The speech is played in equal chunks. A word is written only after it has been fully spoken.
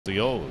The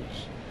O's.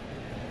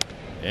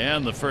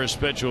 And the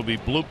first pitch will be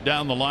blooped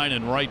down the line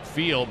in right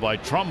field by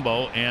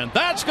Trumbo, and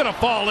that's going to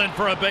fall in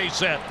for a base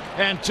hit,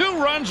 and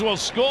 2 runs will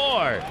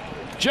score.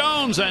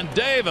 Jones and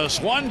Davis,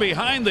 one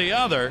behind the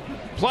other.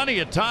 Plenty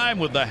of time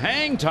with the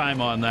hang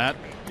time on that,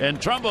 and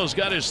Trumbo's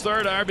got his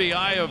 3rd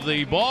RBI of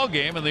the ball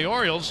game, and the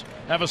Orioles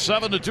have a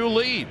 7-2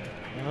 lead.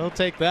 He'll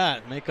take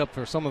that, make up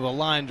for some of the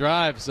line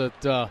drives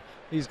that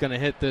he's going to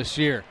hit this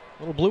year.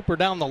 Little blooper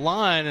down the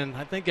line, and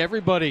I think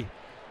everybody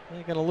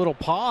taking a little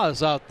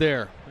pause out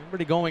there.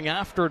 Everybody going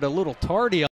after it a little tardy.